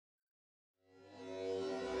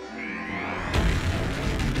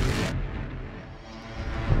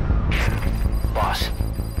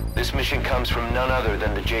This mission comes from none other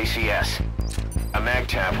than the JCS. A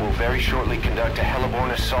MAGTF will very shortly conduct a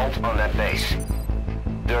heliborne assault on that base.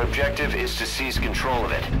 Their objective is to seize control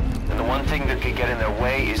of it, and the one thing that could get in their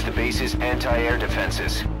way is the base's anti-air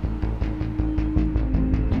defenses.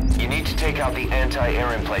 You need to take out the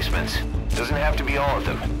anti-air emplacements. Doesn't have to be all of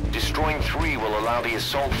them. Destroying 3 will allow the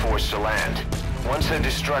assault force to land. Once their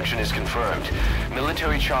destruction is confirmed,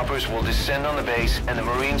 military choppers will descend on the base and the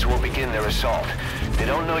Marines will begin their assault. They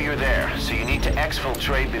don't know you're there, so you need to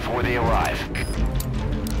exfiltrate before they arrive.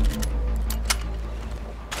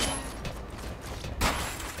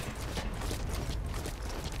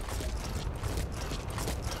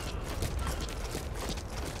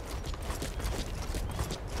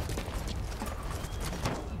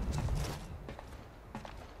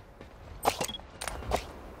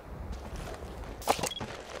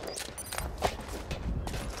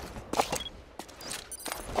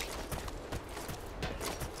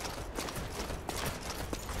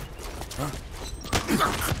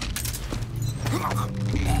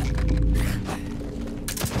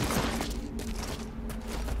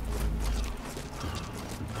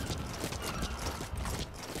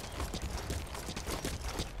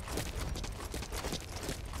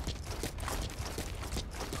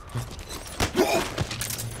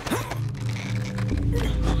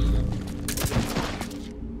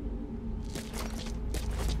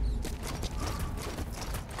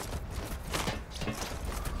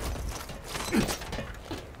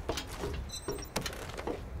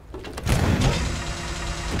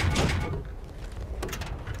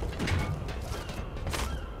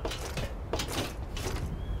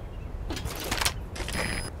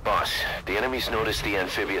 The enemies noticed the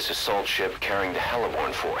amphibious assault ship carrying the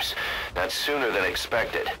heliborne force. That's sooner than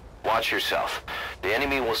expected. Watch yourself. The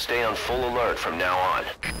enemy will stay on full alert from now on.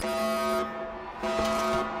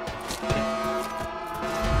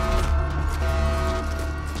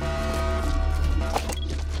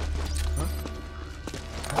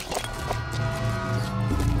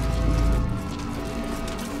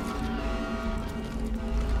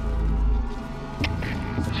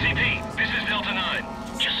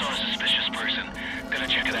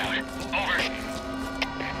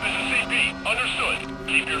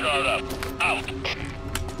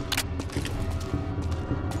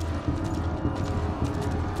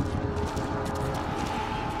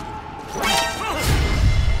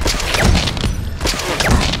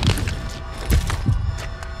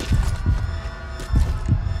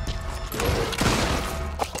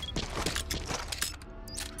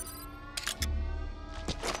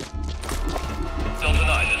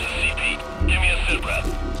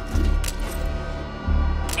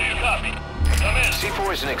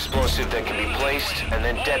 C4 is an explosive that can be placed and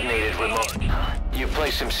then detonated remotely. You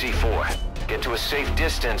place some C4. Get to a safe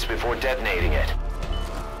distance before detonating it.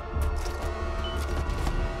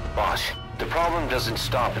 Boss, the problem doesn't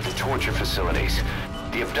stop at the torture facilities.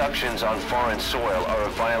 The abductions on foreign soil are a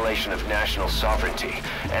violation of national sovereignty,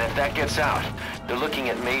 and if that gets out, they're looking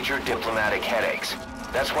at major diplomatic headaches.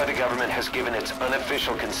 That's why the government has given its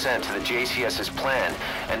unofficial consent to the JCS's plan,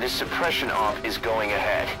 and this suppression op is going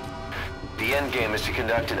ahead. The endgame is to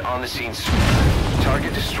conduct an on-the-scene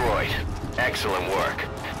target destroyed. Excellent work.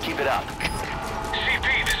 Keep it up.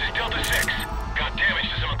 CP, this is Delta 6. Got damage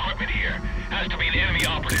to some equipment here. Has to be an enemy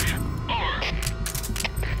operative. Over.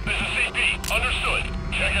 This is CP. Understood.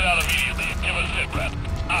 Check it out immediately. Give us sit rep.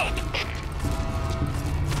 Out.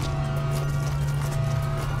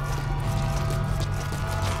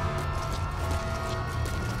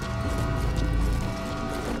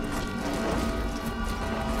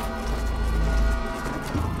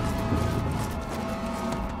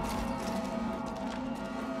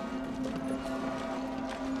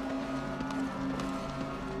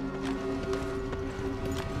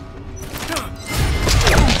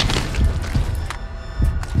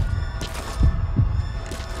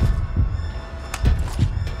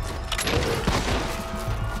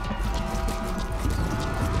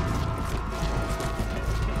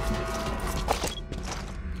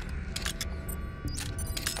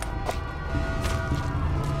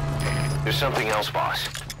 There's something else, boss.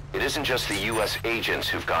 It isn't just the U.S. agents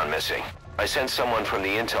who've gone missing. I sent someone from the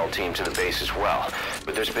intel team to the base as well,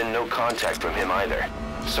 but there's been no contact from him either.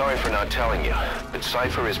 Sorry for not telling you, but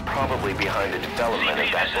Cypher is probably behind the development of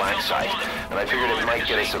that black site, and I figured it might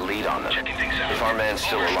get us a lead on them. If our man's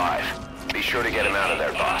still alive, be sure to get him out of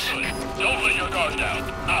there, boss. Don't let your guard down.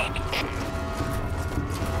 Out.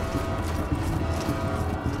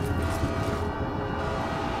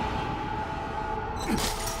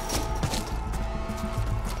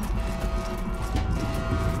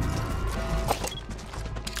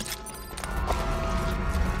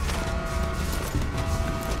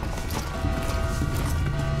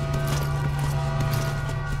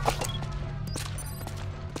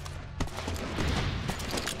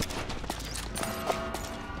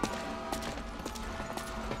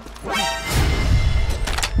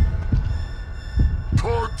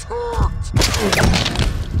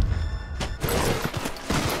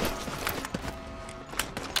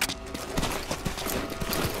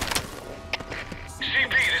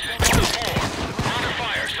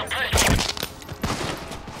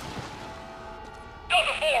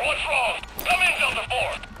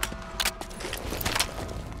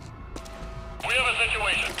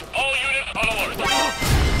 situation. All units on alert.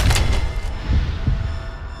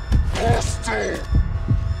 Hostile!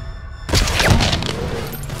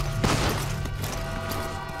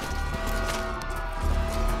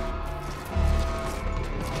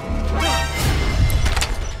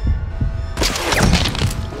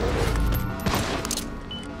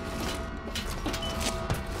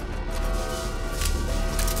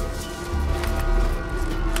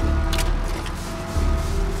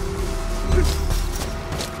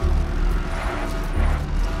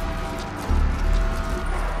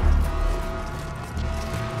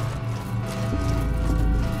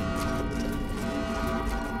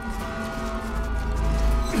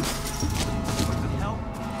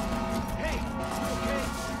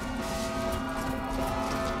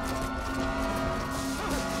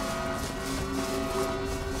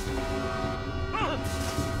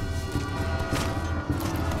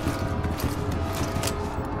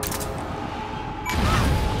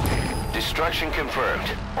 Destruction confirmed.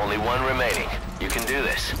 Only one remaining. You can do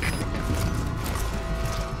this.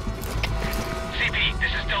 CP,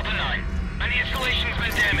 this is Delta 9. An installation's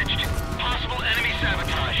been damaged. Possible enemy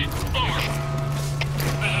sabotage. Over.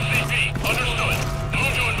 This is CP. Understood.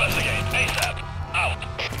 Move to investigate. ASAP. Out.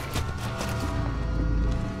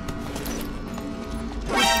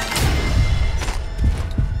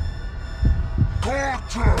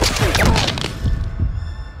 Parte!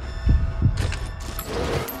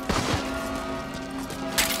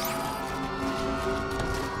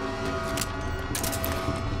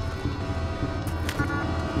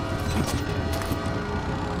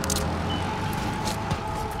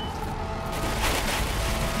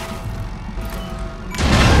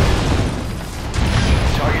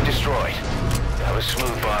 Target destroyed. That was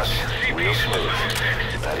smooth, boss. Real smooth.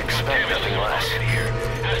 I'd expect nothing less.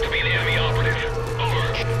 Has to be an enemy operative.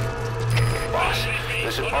 Over. Boss,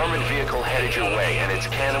 there's an armored vehicle headed your way, and its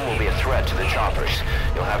cannon will be a threat to the choppers.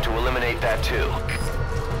 You'll have to eliminate that too.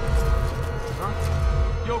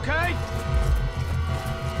 Huh? You okay?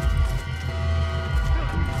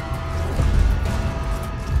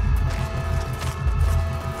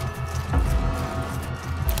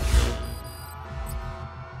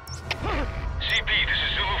 CP, this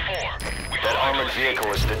is Zulu 4. That armored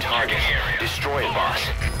vehicle is the target. Destroy it, boss.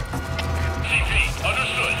 CP,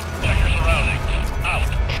 understood. Check your surroundings. Out.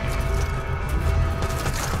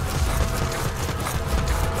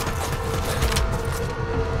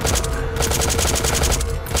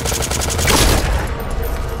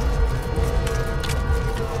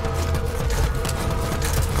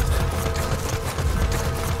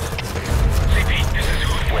 CP, this is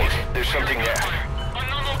Zulu 4. Wait, there's something there.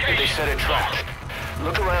 Unknown Did location. they set a trap?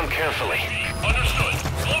 Look around carefully. Understood.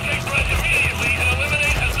 Locate threat immediately and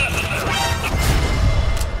eliminate as necessary.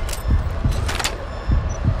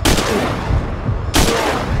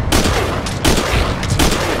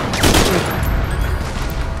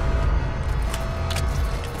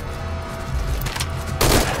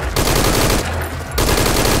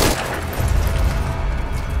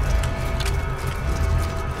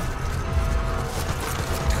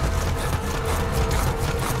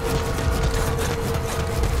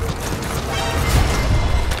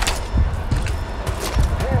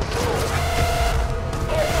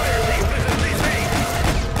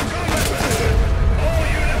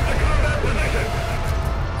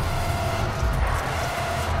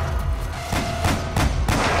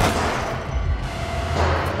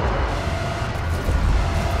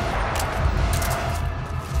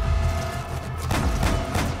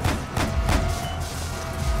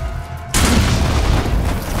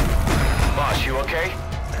 You okay?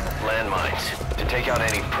 Landmines. To take out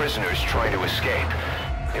any prisoners trying to escape.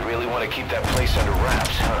 They really want to keep that place under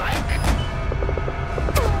wraps, huh?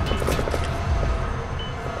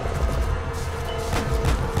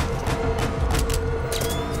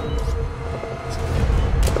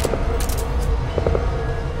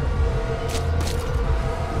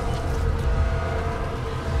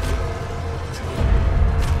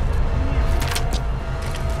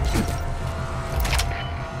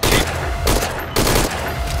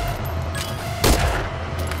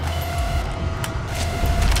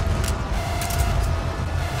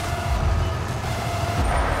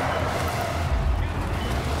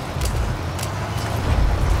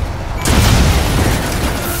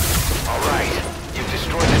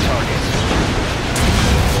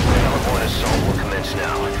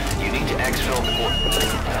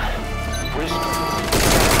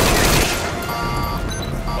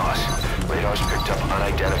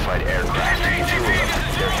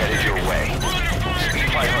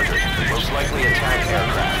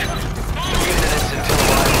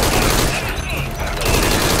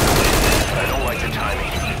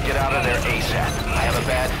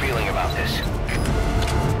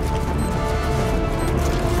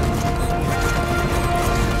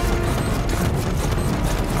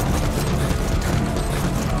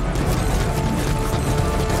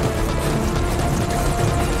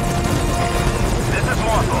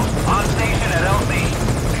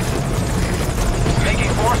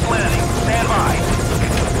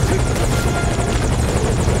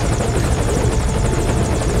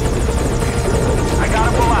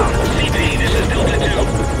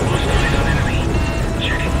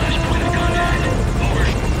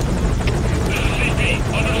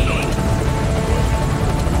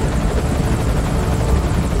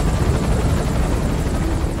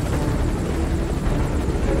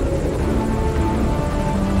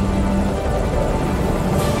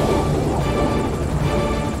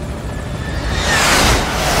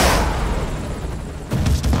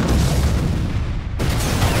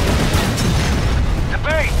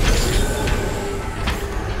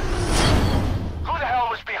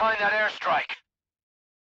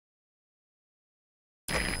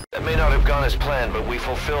 gone as planned, but we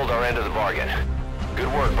fulfilled our end of the bargain.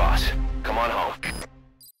 Good work, boss. Come on home.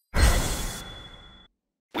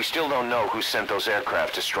 We still don't know who sent those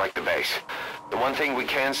aircraft to strike the base. The one thing we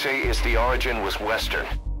can say is the origin was Western.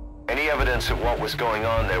 Any evidence of what was going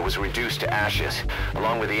on there was reduced to ashes,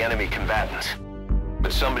 along with the enemy combatants.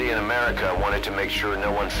 But somebody in America wanted to make sure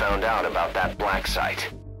no one found out about that black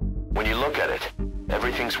site. When you look at it,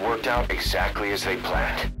 everything's worked out exactly as they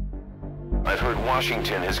planned. I've heard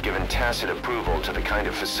Washington has given tacit approval to the kind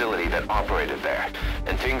of facility that operated there,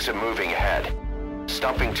 and things are moving ahead.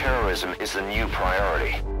 Stopping terrorism is the new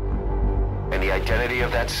priority. And the identity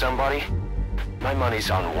of that somebody? My money's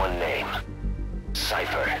on one name.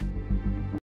 Cypher.